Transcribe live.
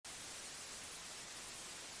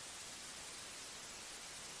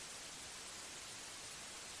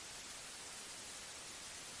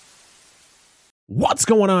What's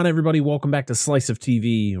going on, everybody? Welcome back to Slice of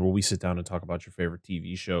TV, where we sit down and talk about your favorite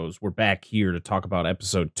TV shows. We're back here to talk about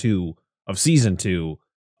episode 2 of season 2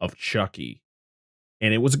 of Chucky.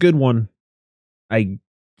 And it was a good one, I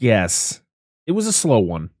guess. It was a slow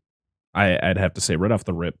one, I'd have to say right off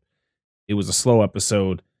the rip. It was a slow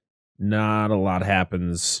episode. Not a lot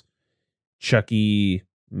happens. Chucky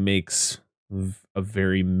makes a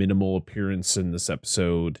very minimal appearance in this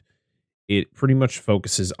episode. It pretty much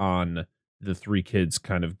focuses on the three kids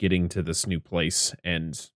kind of getting to this new place,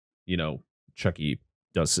 and Chucky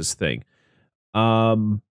does his thing.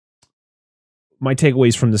 My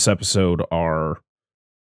takeaways from this episode are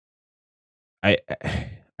I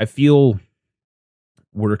feel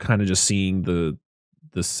we're kind of just seeing the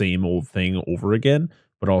same old thing over again,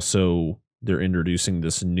 but also they're introducing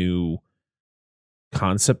this new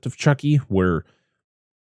concept of Chucky where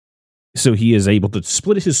so he is able to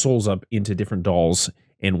split his souls up into different dolls,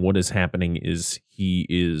 and what is happening is he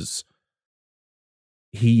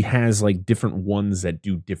has like different ones that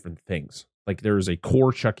do different things. Like there is a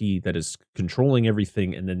core Chucky that is controlling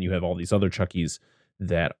everything, and then you have all these other Chuckies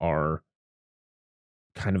that are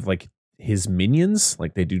kind of like his minions,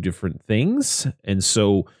 like they do different things. And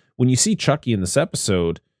so when you see Chucky in this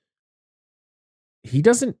episode, he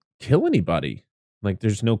doesn't kill anybody. Like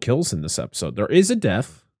there's no kills in this episode. There is a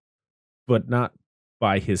death, but not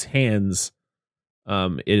by his hands.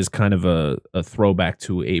 It is kind of a throwback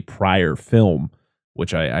to a prior film,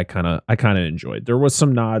 which I kind of enjoyed. There was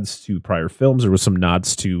some nods to prior films. There was some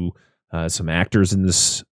nods to some actors in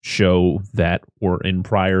this show that were in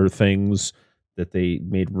prior things that they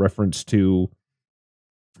made reference to.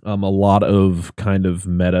 A lot of kind of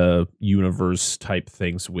meta universe type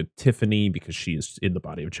things with Tiffany because she is in the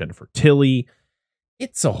body of Jennifer Tilly.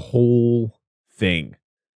 It's a whole thing.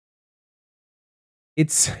 It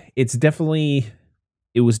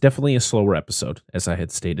was definitely a slower episode, as I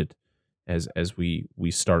had stated as we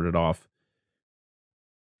started off.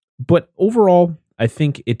 But overall, I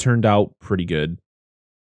think it turned out pretty good.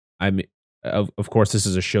 Of course, this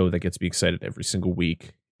is a show that gets me excited every single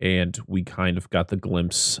week, and we kind of got the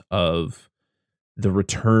glimpse of the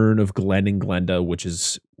return of Glenn and Glenda, which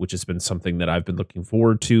has been something that I've been looking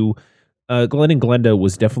forward to. Glenn and Glenda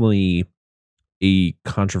was definitely a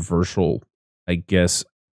controversial, I guess,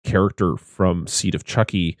 character from Seed of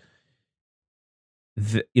Chucky.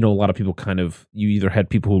 A lot of people you either had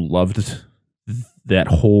people who loved that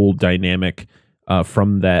whole dynamic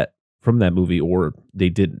from that movie, or they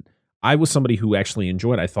didn't. I was somebody who actually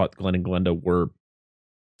enjoyed. I thought Glenn and Glenda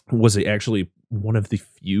was actually one of the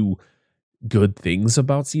few good things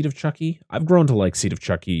about Seed of Chucky. I've grown to like Seed of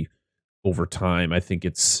Chucky over time. I think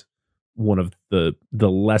it's one of the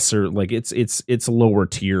lesser, like it's lower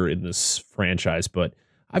tier in this franchise, but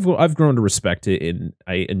I've grown to respect it, and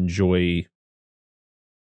I enjoy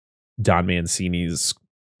Don Mancini's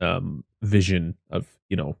vision of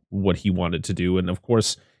what he wanted to do, and of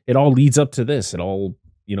course it all leads up to this. It all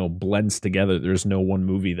blends together. There's no one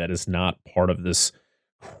movie that is not part of this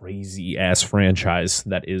crazy ass franchise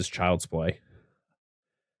that is Child's Play.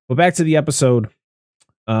 But back to the episode.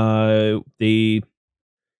 We're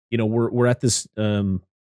at this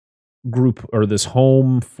group or this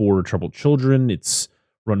home for troubled children. It's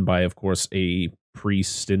run by, of course, a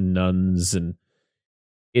priest and nuns, and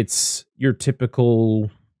it's your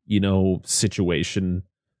typical, situation.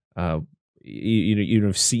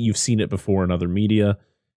 You've seen it before in other media,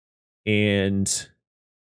 and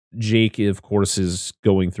Jake, of course, is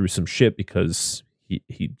going through some shit because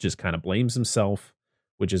he just kind of blames himself,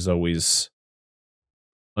 which is always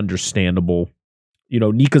understandable.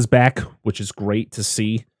 Nika's back, which is great to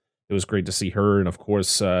see. It was great to see her. And of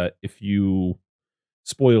course, if you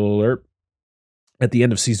spoiler alert, at the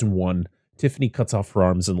end of season 1, Tiffany cuts off her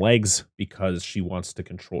arms and legs because she wants to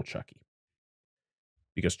control Chucky.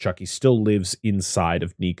 Because Chucky still lives inside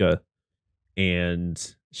of Nika,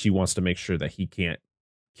 and she wants to make sure that he can't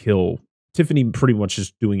kill. Tiffany pretty much is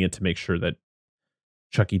doing it to make sure that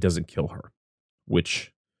Chucky doesn't kill her,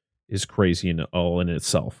 which is crazy in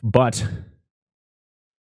itself. But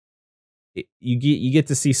you get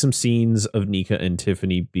to see some scenes of Nika and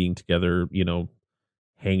Tiffany being together,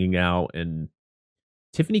 hanging out, and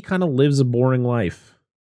Tiffany kind of lives a boring life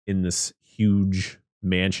in this huge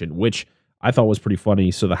mansion, which I thought was pretty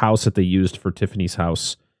funny. So the house that they used for Tiffany's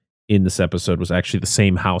house in this episode was actually the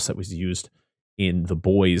same house that was used in The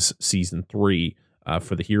Boys season 3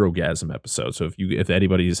 for the Hero-gasm episode. So if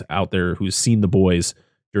anybody's out there who's seen The Boys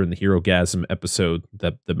during the Hero-gasm episode,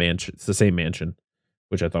 the mansion, it's the same mansion,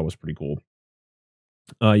 which I thought was pretty cool.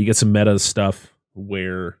 You get some meta stuff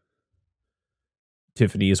where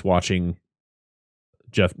Tiffany is watching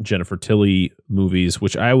Jennifer Tilly movies,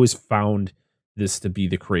 which I always found this to be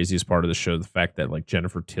the craziest part of the show. The fact that like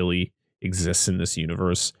Jennifer Tilly exists in this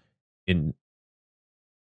universe in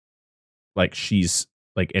like she's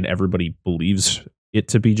like, and everybody believes it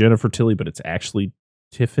to be Jennifer Tilly, but it's actually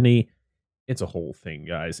Tiffany. It's a whole thing,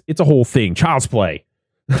 guys. It's a whole thing. Child's Play.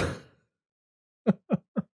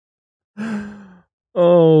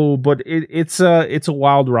 Oh, but it's a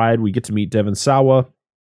wild ride. We get to meet Devon Sawa,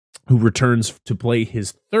 who returns to play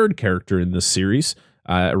his third character in this series.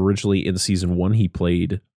 Originally in season 1, he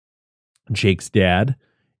played Jake's dad,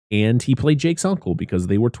 and he played Jake's uncle because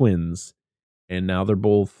they were twins. And now they're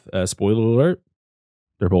both, spoiler alert,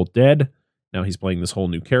 they're both dead. Now he's playing this whole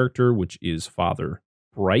new character, which is Father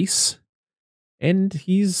Bryce. And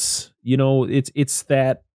he's, it's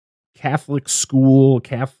that Catholic school,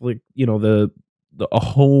 Catholic, a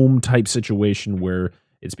home type situation where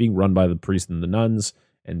it's being run by the priest and the nuns,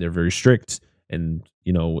 and they're very strict. And,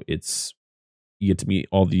 you get to meet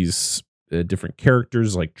all these different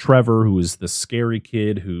characters like Trevor, who is the scary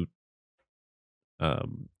kid who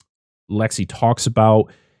Lexi talks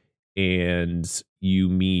about. And you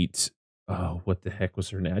meet, what the heck was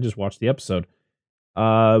her name? I just watched the episode.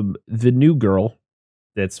 The new girl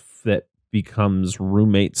that becomes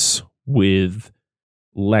roommates with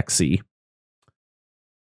Lexi.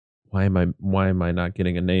 Why am I not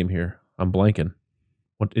getting a name here? I'm blanking.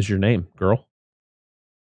 What is your name, girl?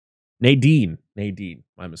 Nadine,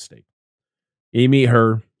 my mistake. You meet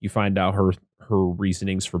her, you find out her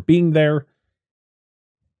reasonings for being there.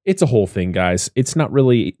 It's a whole thing, guys. It's not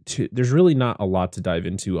really there's really not a lot to dive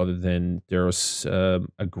into other than there's a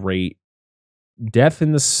great death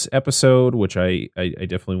in this episode, which I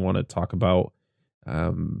definitely want to talk about.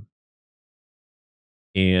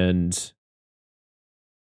 And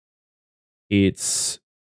it's,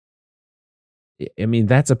 I mean,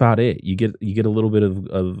 that's about it. You get a little bit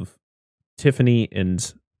of Tiffany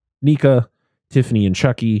and Nika, Tiffany and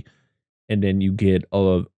Chucky, and then you get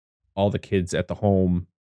all the kids at the home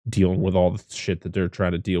dealing with all the shit that they're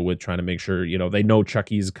trying to deal with, trying to make sure, they know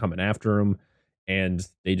Chucky's coming after them, and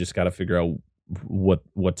they just got to figure out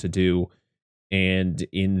what to do. And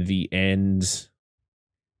in the end,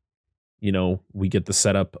 we get the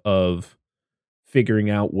setup of figuring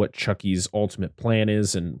out what Chucky's ultimate plan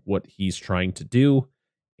is and what he's trying to do.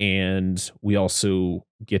 And we also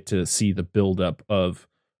get to see the buildup of,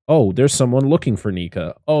 oh, there's someone looking for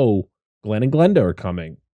Nika. Oh, Glenn and Glenda are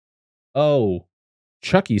coming. Oh,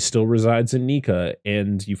 Chucky still resides in Nika,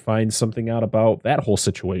 and you find something out about that whole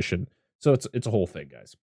situation. So it's a whole thing,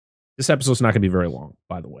 guys. This episode's not going to be very long,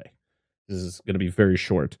 by the way. This is going to be very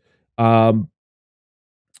short.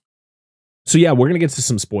 So yeah, we're going to get to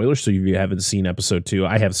some spoilers. So if you haven't seen episode 2,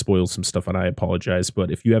 I have spoiled some stuff and I apologize. But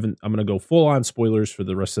if you haven't, I'm going to go full on spoilers for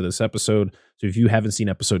the rest of this episode. So if you haven't seen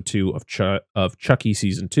episode 2 of Chucky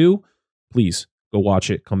season 2, please go watch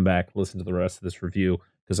it, come back, listen to the rest of this review,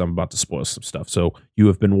 because I'm about to spoil some stuff. So you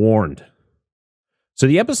have been warned. So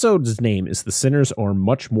the episode's name is The Sinners Are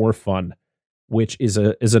Much More Fun, which is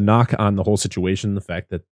a knock on the whole situation. The fact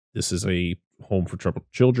that this is a home for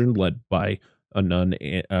troubled children led by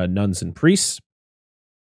nuns and priests.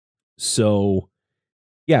 So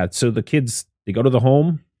yeah, so the kids, they go to the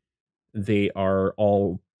home. They are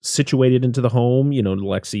all situated into the home.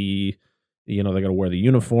 Lexi, they got to wear the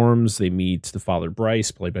uniforms. They meet the Father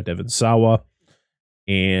Bryce, played by Devon Sawa.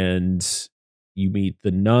 And you meet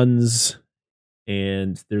the nuns.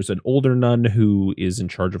 And there's an older nun who is in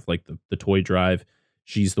charge of like the toy drive.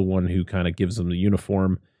 She's the one who kind of gives them the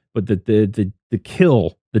uniform. But the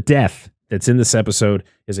death that's in this episode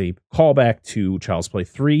is a callback to Child's Play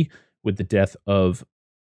 3 with the death of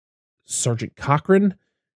Sergeant Cochran,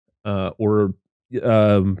 or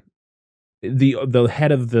the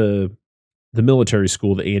head of the military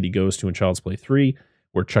school that Andy goes to in Child's Play 3,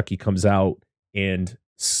 where Chucky comes out and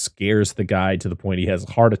scares the guy to the point he has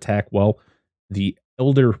a heart attack. Well, the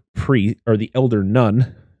elder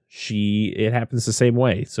nun, it happens the same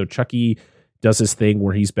way. So Chucky does his thing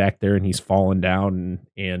where he's back there and he's falling down,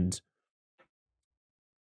 and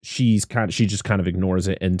she just kind of ignores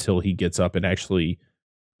it until he gets up and actually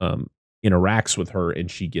interacts with her, and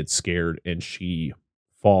she gets scared and she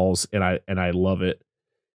falls. And I love it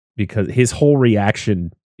because his whole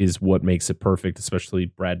reaction is what makes it perfect, especially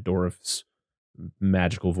Brad Dourif's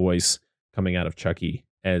magical voice coming out of Chucky,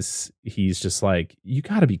 as he's just like, you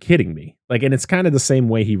gotta be kidding me. Like, and it's kind of the same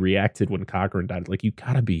way he reacted when Cochran died. Like, you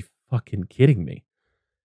gotta be fucking kidding me.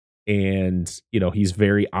 And, he's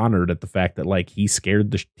very honored at the fact that like he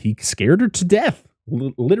scared her to death,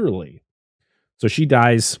 literally. So she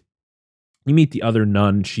dies. You meet the other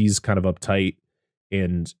nun. She's kind of uptight,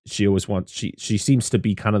 and she always wants she seems to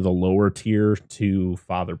be kind of the lower tier to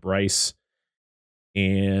Father Bryce.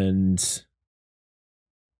 And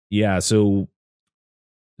yeah, so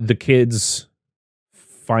the kids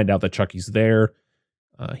find out that Chucky's there.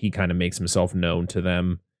 He kind of makes himself known to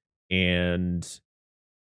them, and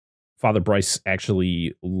Father Bryce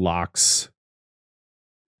actually locks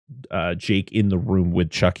Jake in the room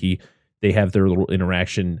with Chucky. They have their little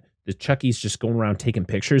interaction. The Chucky's just going around taking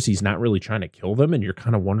pictures. He's not really trying to kill them, and you're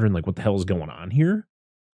kind of wondering like what the hell is going on here.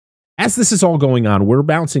 As this is all going on, we're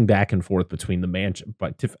bouncing back and forth between the mansion,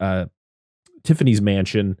 Tiffany's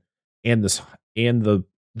mansion, and the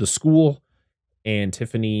school. And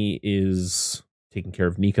Tiffany is taking care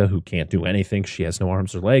of Nika, who can't do anything. She has no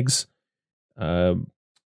arms or legs.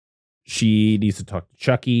 She needs to talk to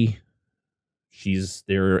Chucky. She's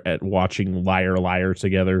there at watching Liar Liar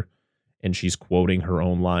together, and she's quoting her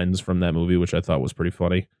own lines from that movie, which I thought was pretty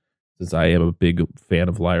funny. Since I am a big fan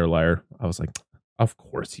of Liar Liar, I was like, of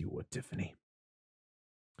course you would, Tiffany.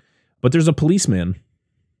 But there's a policeman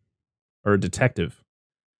or a detective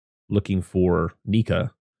looking for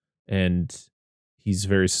Nika, and he's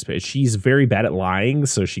very suspicious. She's very bad at lying,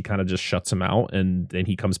 so she kind of just shuts him out, and then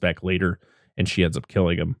he comes back later, and she ends up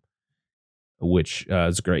killing him, which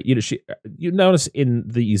is great. You notice in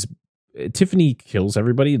these, Tiffany kills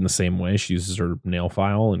everybody in the same way. She uses her nail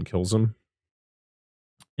file and kills them.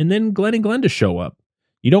 And then Glenn and Glenda show up.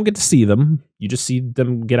 You don't get to see them. You just see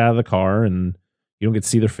them get out of the car, and you don't get to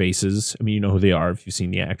see their faces. I mean, you know who they are if you've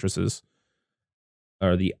seen the actresses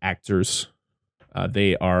or the actors.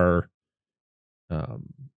 They are. I'm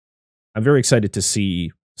very excited to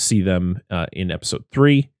see them in episode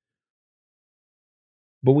 3.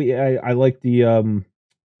 But I like the.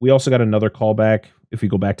 We also got another callback. If we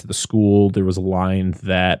go back to the school, there was a line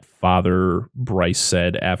that Father Bryce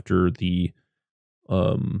said after the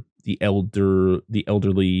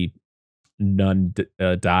elderly nun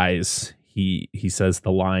dies. He says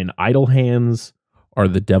the line, "Idle hands are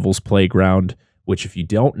the devil's playground," which, if you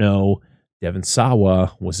don't know, Devon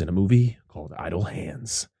Sawa was in a movie called Idle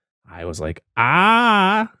Hands. I was like,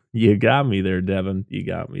 you got me there, Devon. You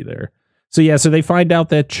got me there. So yeah, so they find out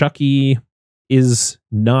that Chucky is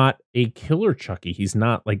not a killer Chucky. He's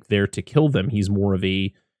not like there to kill them. He's more of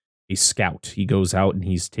a scout. He goes out and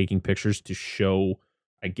he's taking pictures to show,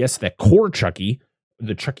 I guess, that core Chucky,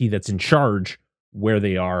 the Chucky that's in charge, where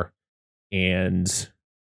they are. And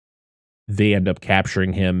they end up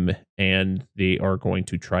capturing him, and they are going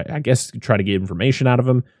to try to get information out of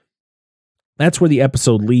him. That's where the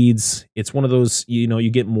episode leads. It's one of those, you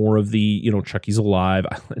get more of the, Chucky's alive.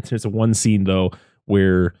 There's a one scene though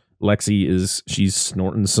where she's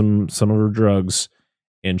snorting some of her drugs,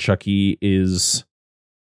 and Chucky is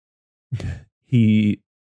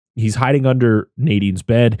he's hiding under Nadine's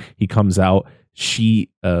bed. He comes out. Lexi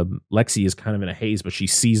is kind of in a haze, but she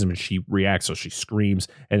sees him and she reacts, so she screams,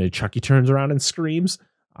 and then Chucky turns around and screams.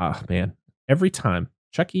 Man, every time.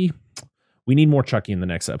 Chucky, we need more Chucky in the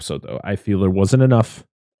next episode, though. I feel there wasn't enough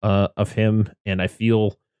of him, and I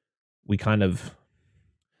feel we kind of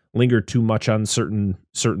lingered too much on certain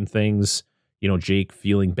things. Jake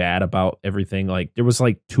feeling bad about everything. Like, there was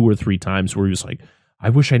like 2 or 3 times where he was like, I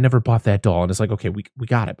wish I never bought that doll. And it's like, okay, we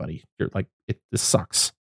got it, buddy. You're like, this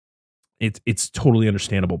sucks. It's totally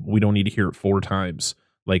understandable, but we don't need to hear it 4 times.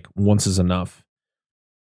 Like, once is enough.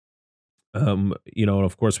 And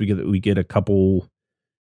of course we get a couple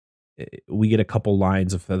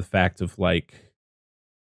lines of the fact of like,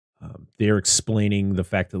 they're explaining the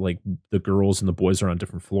fact that like the girls and the boys are on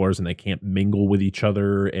different floors and they can't mingle with each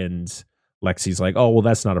other. And Lexi's like, oh, well,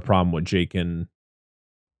 that's not a problem with Jake and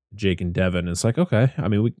Devon. And it's like, okay. I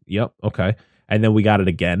mean, okay. And then we got it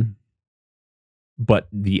again. But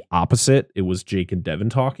the opposite, it was Jake and Devon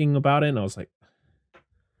talking about it, and I was like,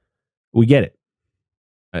 we get it.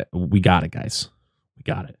 We got it, guys. We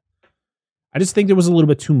got it. I just think there was a little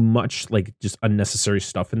bit too much, like, just unnecessary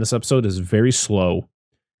stuff in this episode. It's very slow.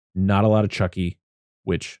 Not a lot of Chucky,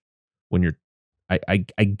 which when I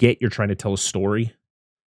get you're trying to tell a story,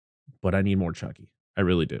 but I need more Chucky. I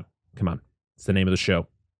really do. Come on. It's the name of the show.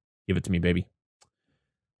 Give it to me, baby.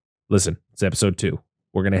 Listen, it's episode 2.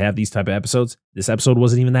 We're going to have these type of episodes. This episode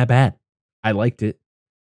wasn't even that bad. I liked it.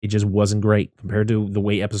 It just wasn't great compared to the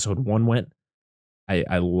way episode 1 went.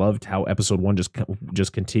 I loved how episode 1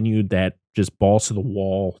 just continued that just balls to the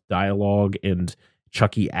wall dialogue and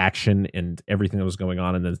Chucky action and everything that was going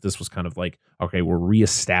on. And then this was kind of like, okay, we're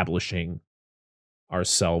reestablishing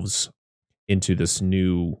ourselves into this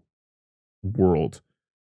new world.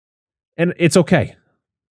 And it's okay.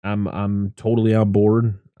 I'm totally on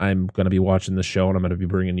board. I'm going to be watching the show, and I'm going to be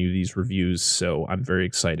bringing you these reviews, so I'm very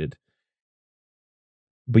excited.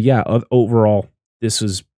 But yeah, overall, this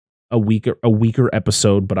was a weaker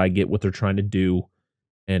episode, but I get what they're trying to do.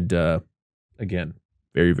 And again,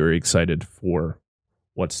 very, very excited for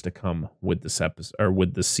what's to come with this episode or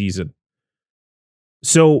with this season.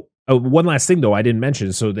 So one last thing though, I didn't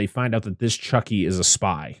mention. So they find out that this Chucky is a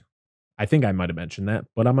spy. I think I might have mentioned that,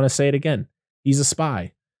 but I'm going to say it again. He's a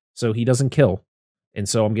spy, so he doesn't kill. And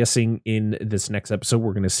so I'm guessing in this next episode,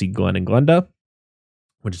 we're going to see Glenn and Glenda,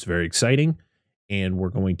 which is very exciting. And we're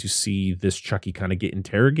going to see this Chucky kind of get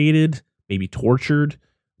interrogated, maybe tortured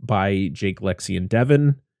by Jake, Lexi, and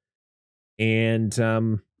Devin.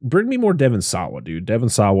 And bring me more Devin Sawa, dude. Devin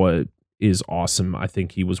Sawa is awesome. I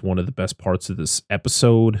think he was one of the best parts of this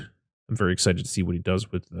episode. I'm very excited to see what he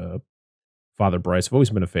does with Father Bryce. I've always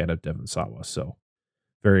been a fan of Devin Sawa, so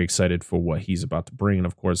very excited for what he's about to bring. And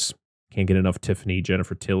of course, can't get enough Tiffany,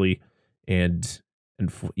 Jennifer Tilly, and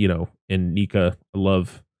Nika. I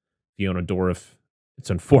love Fiona Dourif. It's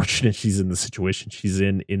unfortunate she's in the situation she's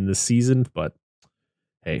in this season, but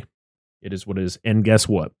hey, it is what it is. And guess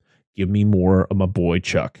what? Give me more of my boy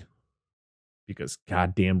Chuck, because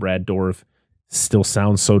goddamn Brad Dourif still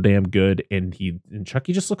sounds so damn good, and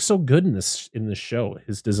Chucky just looks so good in this show.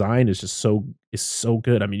 His design is just so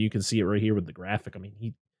good. I mean, you can see it right here with the graphic. I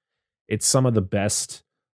mean, it's some of the best.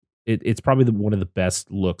 It's probably one of the best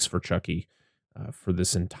looks for Chucky for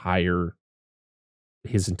his entire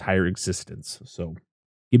existence. So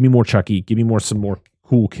give me more Chucky. Give me some more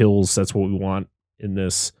cool kills. That's what we want in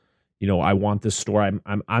this. I want this story.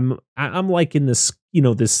 I'm liking this,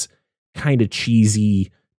 this kind of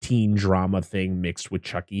cheesy teen drama thing mixed with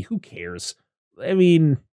Chucky. Who cares? I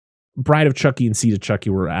mean, Bride of Chucky and Seed of Chucky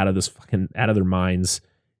were out of their minds,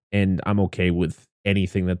 and I'm okay with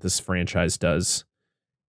anything that this franchise does.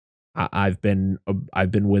 I've been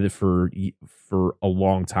with it for a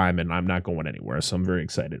long time, and I'm not going anywhere. So I'm very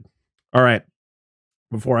excited. All right.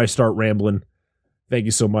 Before I start rambling, thank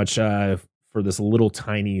you so much for this little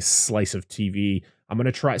tiny slice of TV. I'm going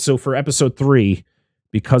to try. So for episode 3,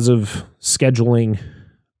 because of scheduling,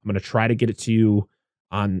 I'm going to try to get it to you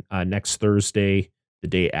on next Thursday, the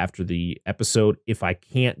day after the episode. If I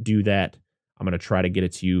can't do that, I'm going to try to get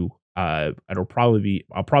it to you. I'll probably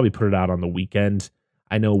put it out on the weekend.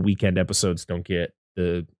 I know weekend episodes don't get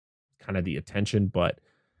the kind of the attention, but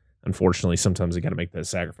unfortunately, sometimes I got to make that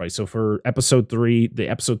sacrifice. So for episode 3, the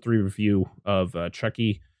episode 3 review of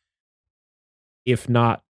Chucky, if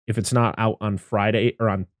it's not out on Friday or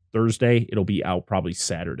on Thursday, it'll be out probably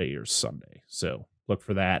Saturday or Sunday. So look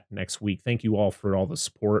for that next week. Thank you all for all the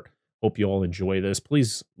support. Hope you all enjoy this.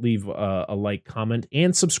 Please leave a like, comment,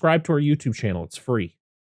 and subscribe to our YouTube channel. It's free,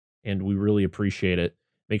 and we really appreciate it.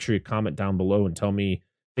 Make sure you comment down below and tell me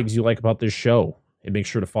things you like about this show. And make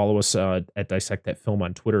sure to follow us at Dissect That Film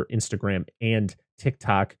on Twitter, Instagram, and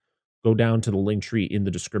TikTok. Go down to the link tree in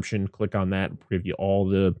the description. Click on that. We'll give you all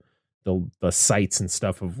the sites and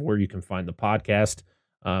stuff of where you can find the podcast.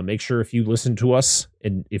 Make sure if you listen to us,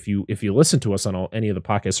 and if you listen to us on any of the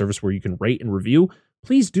podcast service where you can rate and review,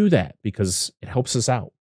 please do that because it helps us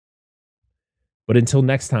out. But until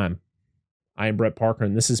next time, I am Brett Parker,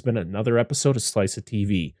 and this has been another episode of Slice of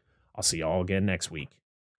TV. I'll see you all again next week.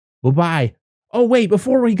 Bye-bye. Oh, wait,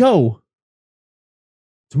 before we go,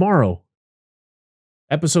 tomorrow,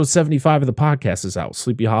 episode 75 of the podcast is out,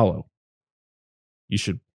 Sleepy Hollow. You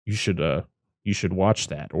should watch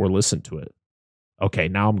that or listen to it. Okay,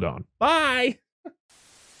 now I'm gone. Bye.